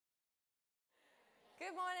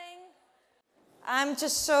Good morning. I'm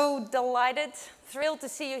just so delighted, thrilled to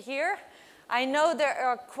see you here. I know there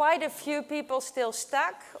are quite a few people still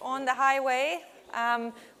stuck on the highway.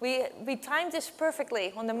 We timed this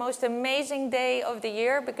perfectly on the most amazing day of the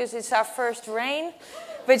year because it's our first rain,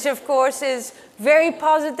 which of course is very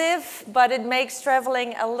positive, but it makes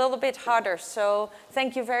traveling a little bit harder. So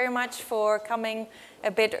thank you very much for coming a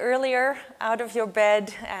bit earlier out of your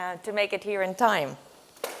bed to make it here in time.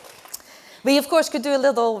 We, of course, could do a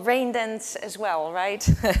little rain dance as well, right?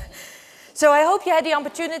 So I hope you had the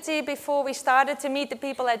opportunity before we started to meet the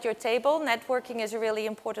people at your table. Networking is a really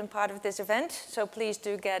important part of this event, so please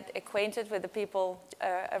do get acquainted with the people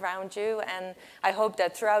around you. And I hope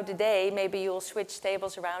that throughout the day, maybe you'll switch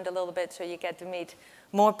tables around a little bit so you get to meet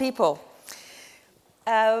more people.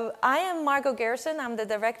 I am Margot Gerritsen. I'm the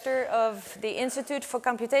director of the Institute for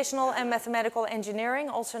Computational and Mathematical Engineering,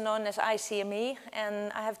 also known as ICME.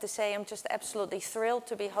 And I have to say, I'm just absolutely thrilled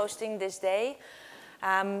to be hosting this day.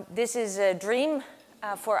 This is a dream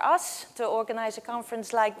for us to organize a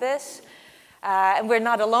conference like this. And we're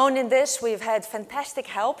not alone in this. We've had fantastic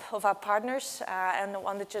help of our partners. And I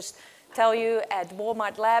want to just tell you at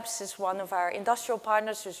Walmart Labs is one of our industrial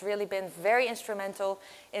partners who's really been very instrumental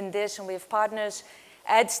in this. And we have partners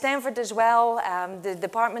at Stanford as well. The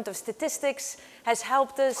Department of Statistics has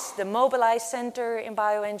helped us, the Mobilize Center in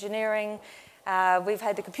Bioengineering. We've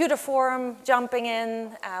had the Computer Forum jumping in.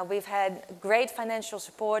 We've had great financial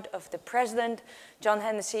support of the president, John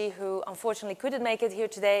Hennessy, who unfortunately couldn't make it here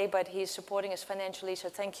today, but he's supporting us financially, so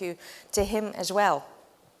thank you to him as well.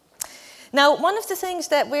 Now, one of the things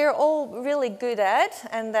that we're all really good at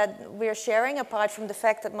and that we're sharing, apart from the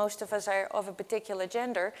fact that most of us are of a particular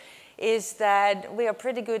gender, is that we are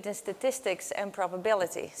pretty good in statistics and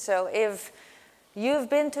probability. So if you've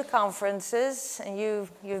been to conferences and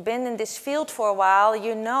you've been in this field for a while,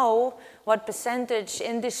 you know what percentage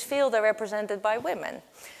in this field are represented by women.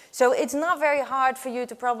 So it's not very hard for you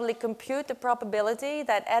to probably compute the probability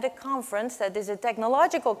that at a conference that is a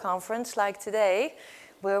technological conference like today,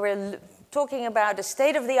 where we're talking about the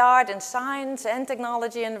state of the art in science and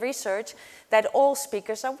technology and research, that all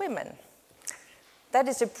speakers are women. That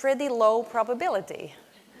is a pretty low probability.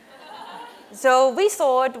 So we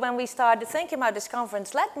thought when we started thinking about this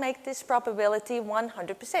conference, let's make this probability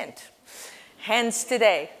 100%. Hence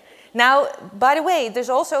today. Now, by the way, there's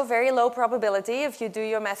also a very low probability, if you do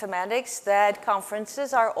your mathematics, that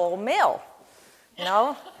conferences are all male. You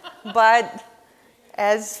know? But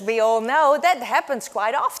as we all know, that happens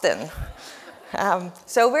quite often.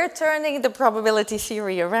 So we're turning the probability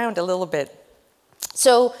theory around a little bit.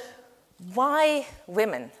 So why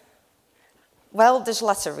women? Well, there's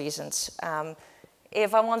lots of reasons.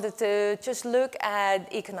 If I wanted to just look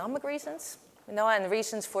at economic reasons, you know, and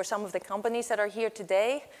reasons for some of the companies that are here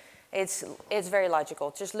today, it's very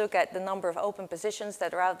logical. Just look at the number of open positions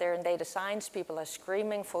that are out there in data science. People are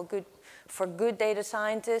screaming for good data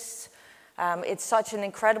scientists. It's such an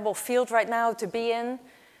incredible field right now to be in,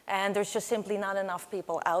 and there's just simply not enough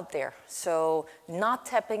people out there. So not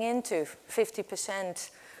tapping into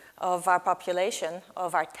 50% of our population,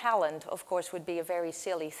 of our talent, of course, would be a very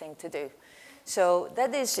silly thing to do. So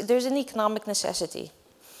there's an economic necessity.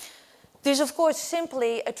 There's, of course,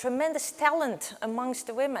 simply a tremendous talent amongst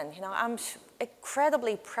the women. You know, I'm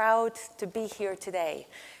incredibly proud to be here today.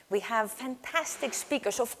 We have fantastic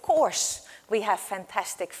speakers. Of course, we have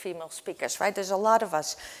fantastic female speakers, right? There's a lot of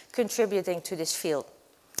us contributing to this field.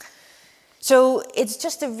 So it's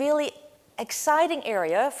just a really exciting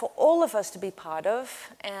area for all of us to be part of,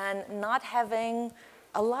 and not having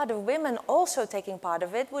a lot of women also taking part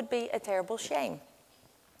of it would be a terrible shame.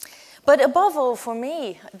 But above all, for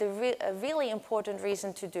me, a really important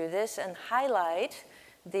reason to do this and highlight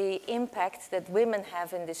the impact that women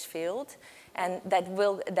have in this field and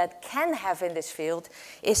that can have in this field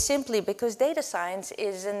is simply because data science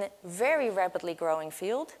is a very rapidly growing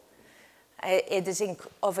field. It is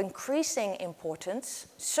of increasing importance.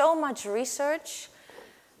 So much research,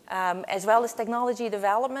 as well as technology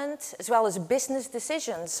development, as well as business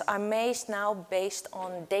decisions are made now based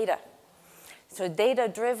on data. So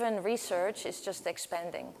data-driven research is just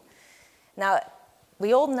expanding. Now,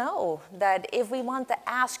 we all know that if we want to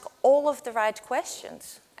ask all of the right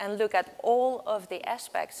questions and look at all of the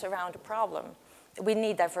aspects around a problem, we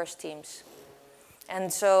need diverse teams.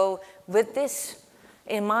 And so with this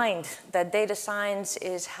in mind, that data science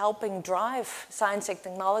is helping drive science and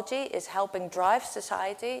technology, is helping drive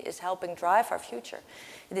society, is helping drive our future,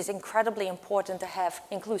 it is incredibly important to have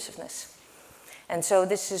inclusiveness. And so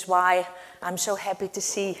this is why I'm so happy to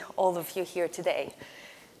see all of you here today.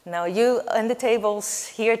 Now, you and the tables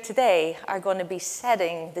here today are going to be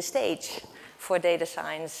setting the stage for data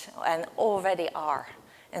science and already are.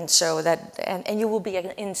 And so that, and you will be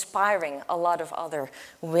inspiring a lot of other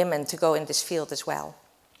women to go in this field as well.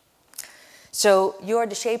 So you're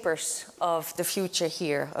the shapers of the future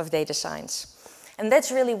here of data science. And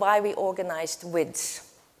that's really why we organized WiDS,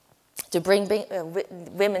 to bring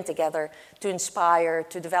women together, to inspire,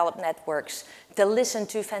 to develop networks, to listen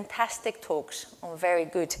to fantastic talks on very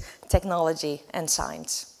good technology and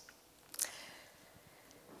science.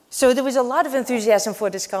 So there was a lot of enthusiasm for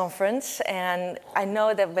this conference, and I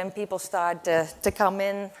know that when people start to come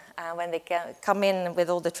in, when they come in with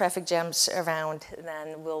all the traffic jams around,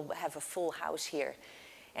 then we'll have a full house here.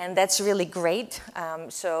 And that's really great.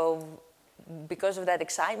 So because of that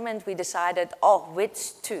excitement, we decided, oh,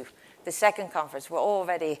 WiDS 2. The second conference. We're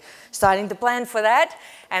already starting to plan for that.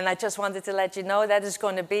 And I just wanted to let you know that is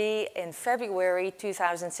going to be in February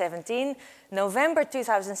 2017. November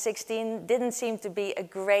 2016 didn't seem to be a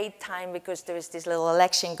great time because there was this little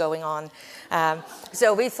election going on.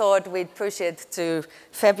 So we thought we'd push it to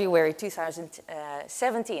February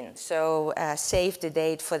 2017. So save the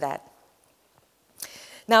date for that.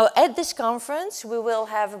 Now, at this conference, we will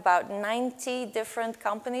have about 90 different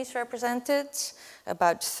companies represented,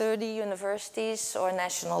 about 30 universities or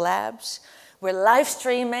national labs. We're live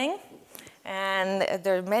streaming, and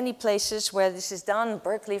there are many places where this is done.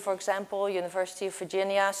 Berkeley, for example, University of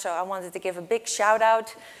Virginia. So I wanted to give a big shout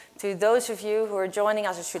out to those of you who are joining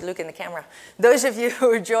us. I should look in the camera. Those of you who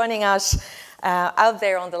are joining us out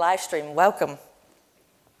there on the live stream, welcome.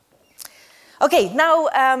 Okay, now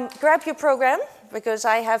grab your program, because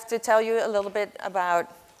I have to tell you a little bit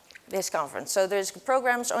about this conference. So there's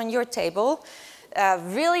programs on your table.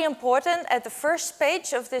 Really important, at the first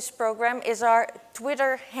page of this program is our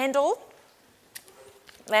Twitter handle.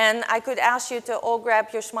 And I could ask you to all grab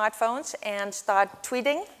your smartphones and start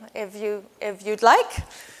tweeting if you'd like.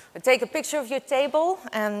 Take a picture of your table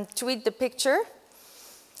and tweet the picture.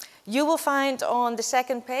 You will find on the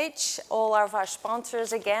second page all of our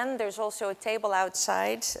sponsors again. There's also a table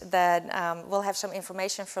outside that will have some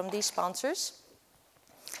information from these sponsors.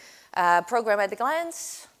 Program at a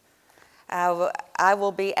glance. I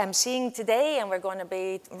will be emceeing today, and we're going to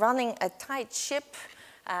be running a tight ship.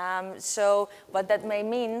 So what that may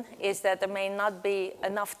mean is that there may not be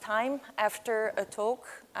enough time after a talk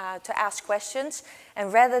to ask questions.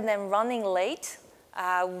 And rather than running late,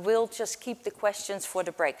 we'll just keep the questions for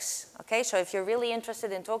the breaks. Okay, so if you're really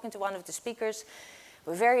interested in talking to one of the speakers,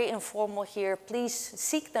 we're very informal here. Please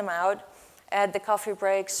seek them out at the coffee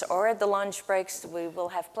breaks or at the lunch breaks. We will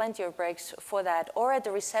have plenty of breaks for that, or at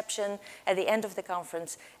the reception at the end of the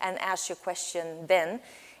conference, and ask your question then.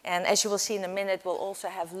 And as you will see in a minute, we'll also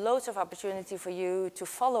have loads of opportunity for you to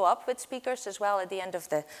follow up with speakers as well at the end of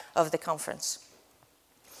the conference.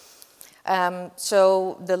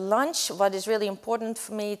 So the lunch, what is really important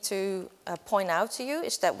for me to point out to you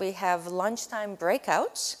is that we have lunchtime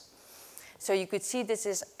breakouts. So you could see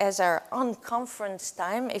this as our on-conference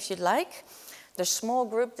time, if you'd like. There's small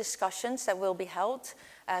group discussions that will be held.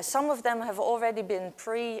 Some of them have already been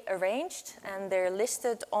pre-arranged, and they're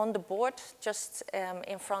listed on the board just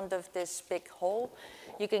in front of this big hall.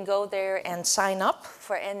 You can go there and sign up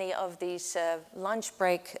for any of these lunch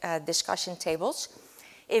break discussion tables.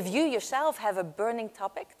 If you yourself have a burning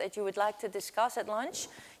topic that you would like to discuss at lunch,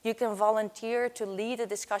 you can volunteer to lead a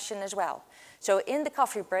discussion as well. So in the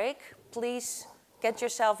coffee break, please get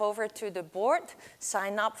yourself over to the board,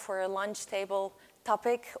 sign up for a lunch table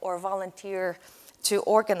topic, or volunteer to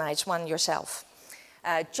organize one yourself.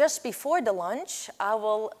 Just before the lunch, I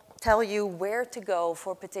will tell you where to go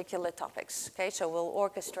for particular topics. Okay, so we'll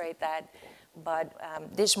orchestrate that, but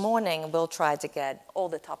this morning we'll try to get all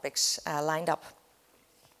the topics lined up.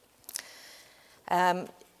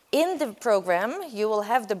 In the program, you will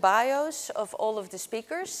have the bios of all of the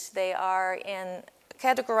speakers. They are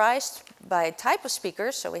categorized by type of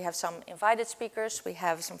speakers. So we have some invited speakers, we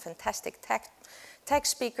have some fantastic tech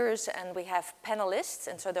speakers, and we have panelists.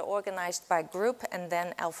 And so they're organized by group and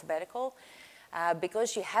then alphabetical.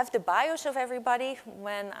 Because you have the bios of everybody,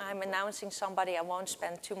 when I'm announcing somebody, I won't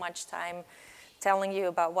spend too much time telling you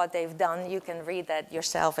about what they've done. You can read that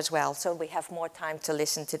yourself as well, so we have more time to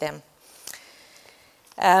listen to them.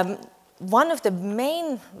 One of the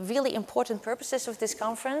main, really important purposes of this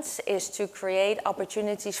conference is to create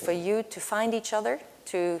opportunities for you to find each other,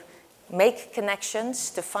 to make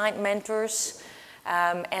connections, to find mentors,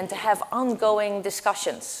 and to have ongoing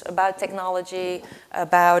discussions about technology,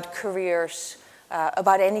 about careers,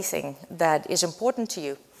 about anything that is important to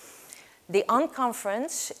you. The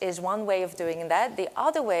unconference is one way of doing that. The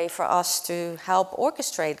other way for us to help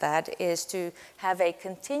orchestrate that is to have a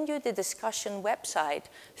continue the discussion website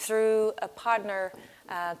through a partner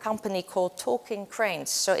company called Talking Cranes.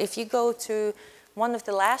 So if you go to one of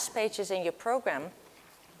the last pages in your program,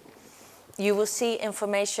 you will see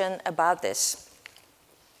information about this.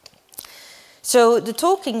 So the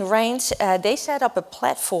Talking Cranes, they set up a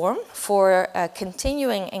platform for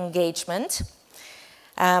continuing engagement.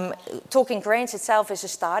 Talking Cranes itself is a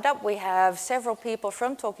startup. We have several people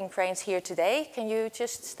from Talking Cranes here today. Can you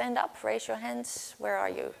just stand up, raise your hands? Where are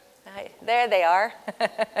you? There they are.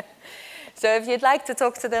 So if you'd like to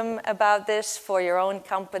talk to them about this for your own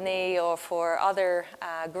company or for other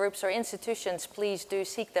groups or institutions, please do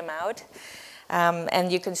seek them out.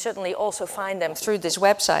 And you can certainly also find them through this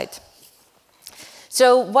website.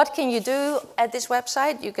 So what can you do at this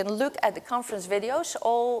website? You can look at the conference videos.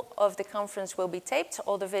 All of the conference will be taped.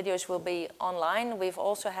 All the videos will be online. We've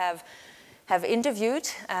also have interviewed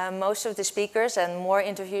most of the speakers, and more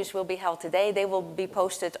interviews will be held today. They will be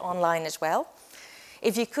posted online as well.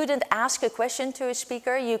 If you couldn't ask a question to a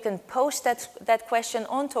speaker, you can post that question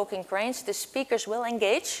on Talking Cranes. The speakers will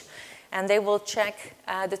engage, and they will check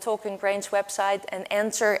the Talking Cranes website and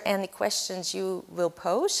answer any questions you will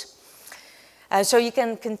pose. So you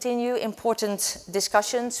can continue important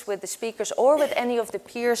discussions with the speakers or with any of the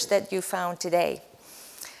peers that you found today.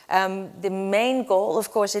 The main goal,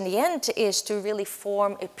 of course, in the end is to really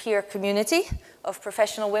form a peer community of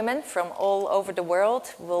professional women from all over the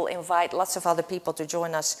world. We'll invite lots of other people to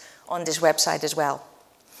join us on this website as well.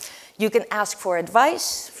 You can ask for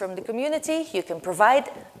advice from the community. You can provide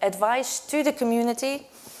advice to the community.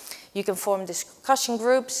 You can form discussion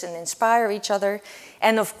groups and inspire each other.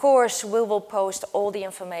 And of course, we will post all the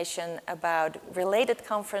information about related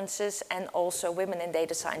conferences and also Women in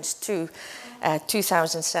Data Science 2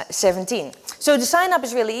 2017. So the sign up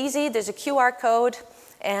is really easy. There's a QR code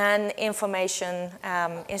and information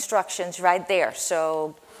instructions right there.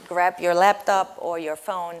 So grab your laptop or your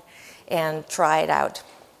phone and try it out.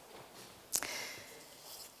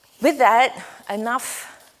 With that, enough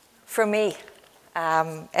for me.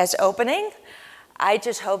 As opening, I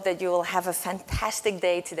just hope that you will have a fantastic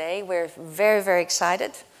day today. We're very, very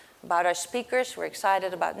excited about our speakers. We're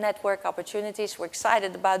excited about network opportunities. We're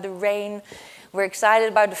excited about the rain. We're excited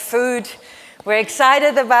about the food. We're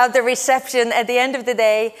excited about the reception at the end of the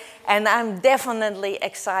day. And I'm definitely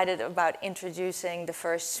excited about introducing the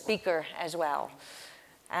first speaker as well.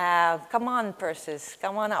 Come on, Persis,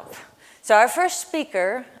 come on up. So our first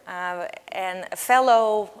speaker and a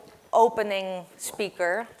fellow opening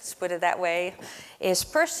speaker, let's put it that way, is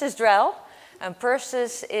Persis Drell. And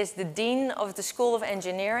Persis is the Dean of the School of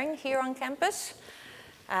Engineering here on campus.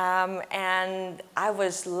 And I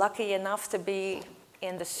was lucky enough to be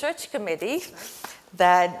in the search committee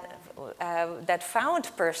that found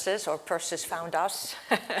Persis, or Persis found us.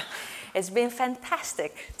 It's been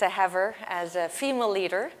fantastic to have her as a female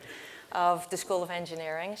leader of the School of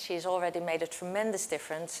Engineering. She's already made a tremendous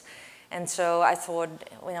difference. And so I thought,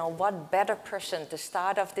 you know, what better person to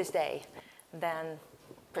start off this day than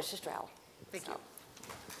Persis Drell. Thank you.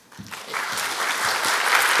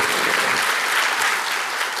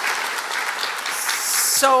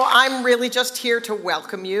 So I'm really just here to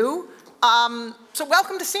welcome you. So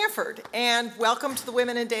welcome to Stanford, and welcome to the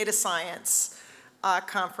Women in Data Science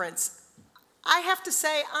conference. I have to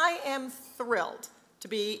say, I am thrilled to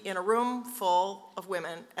be in a room full of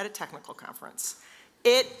women at a technical conference.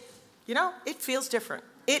 You know, it feels different.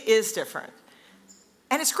 It is different.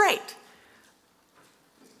 And it's great.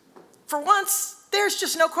 For once, there's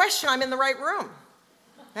just no question I'm in the right room.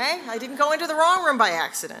 Okay? I didn't go into the wrong room by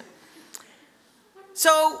accident.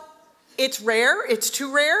 So it's rare. It's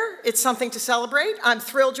too rare. It's something to celebrate. I'm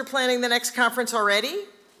thrilled you're planning the next conference already.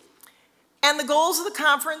 And the goals of the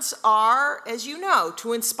conference are, as you know,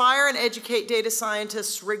 to inspire and educate data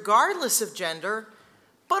scientists regardless of gender,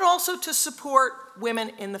 but also to support women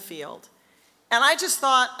in the field. And I just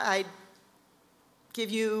thought I'd give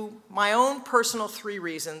you my own personal 3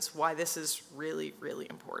 reasons why this is really, really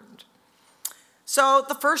important. So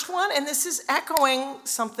the first one, and this is echoing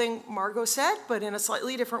something Margot said, but in a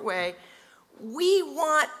slightly different way, we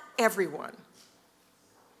want everyone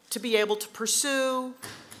to be able to pursue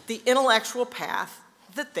the intellectual path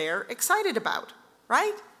that they're excited about,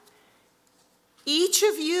 right? Each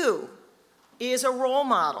of you is a role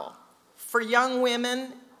model for young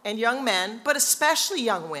women and young men, but especially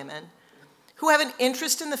young women, who have an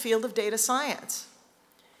interest in the field of data science.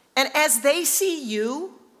 And as they see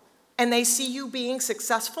you, and they see you being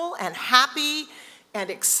successful and happy and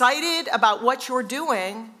excited about what you're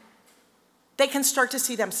doing, they can start to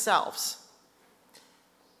see themselves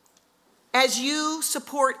As you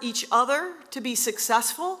support each other to be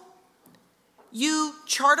successful, you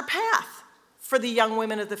chart a path for the young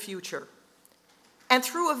women of the future. And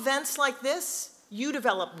through events like this, you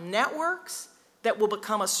develop networks that will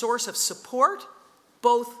become a source of support,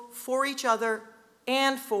 both for each other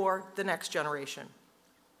and for the next generation.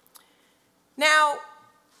 Now,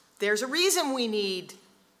 there's a reason we need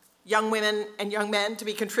young women and young men to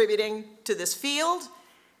be contributing to this field.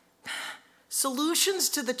 Solutions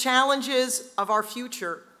to the challenges of our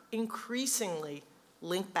future increasingly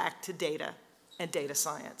link back to data and data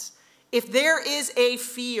science. If there is a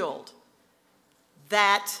field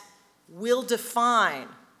that will define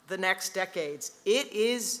the next decades, it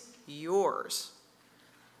is yours.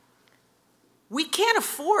 We can't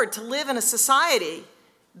afford to live in a society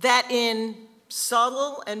that in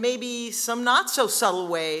subtle and maybe some not so subtle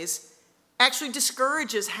ways actually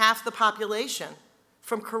discourages half the population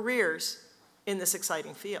from careers in this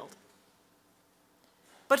exciting field.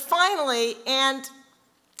 But finally, and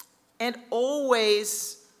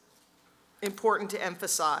always important to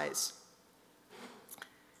emphasize,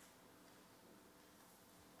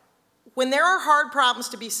 when there are hard problems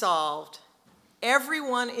to be solved,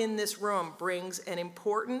 everyone in this room brings an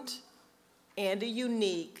important and a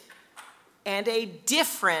unique and a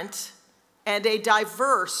different and a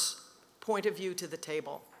diverse point of view to the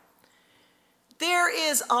table. There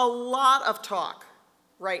is a lot of talk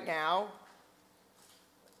right now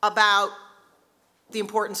about the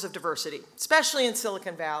importance of diversity, especially in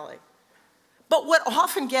Silicon Valley. But what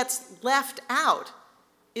often gets left out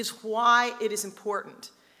is why it is important.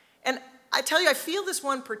 And I tell you, I feel this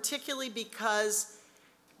one particularly because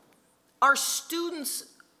our students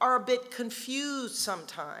are a bit confused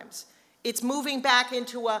sometimes. It's moving back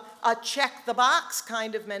into a check the box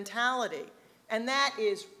kind of mentality, and that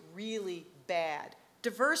is really bad.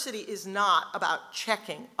 Diversity is not about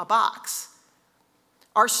checking a box.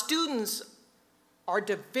 Our students, our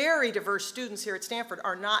very diverse students here at Stanford,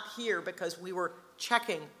 are not here because we were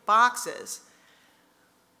checking boxes.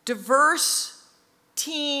 Diverse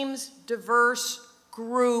teams, diverse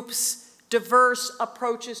groups, diverse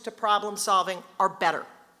approaches to problem solving are better,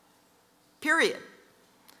 period.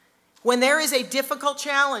 When there is a difficult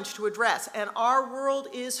challenge to address, and our world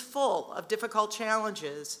is full of difficult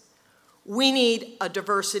challenges, we need a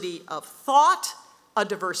diversity of thought, a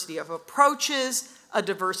diversity of approaches, a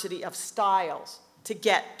diversity of styles to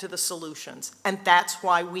get to the solutions. And that's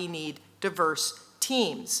why we need diverse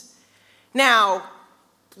teams. Now,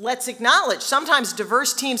 let's acknowledge sometimes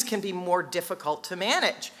diverse teams can be more difficult to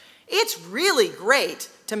manage. It's really great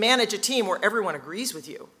to manage a team where everyone agrees with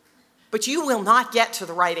you, but you will not get to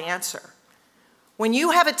the right answer. When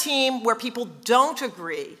you have a team where people don't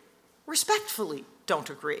agree, respectfully don't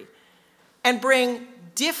agree, and bring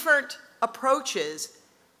different approaches,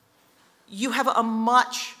 you have a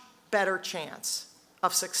much better chance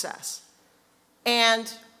of success.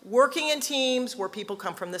 And working in teams where people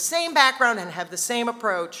come from the same background and have the same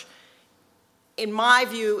approach, in my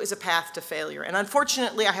view, is a path to failure. And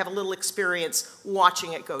unfortunately, I have a little experience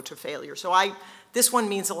watching it go to failure. So this one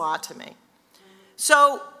means a lot to me.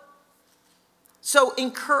 So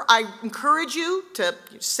I encourage you to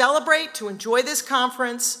celebrate, to enjoy this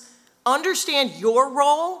conference, understand your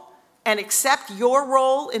role, and accept your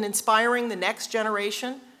role in inspiring the next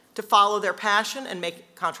generation to follow their passion and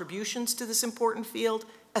make contributions to this important field,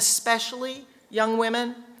 especially young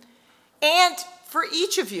women. And for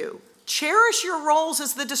each of you, cherish your roles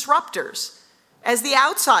as the disruptors, as the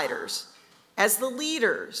outsiders, as the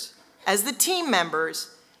leaders, as the team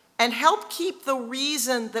members, and help keep the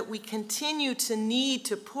reason that we continue to need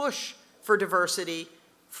to push for diversity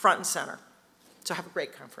front and center. So have a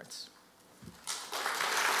great conference.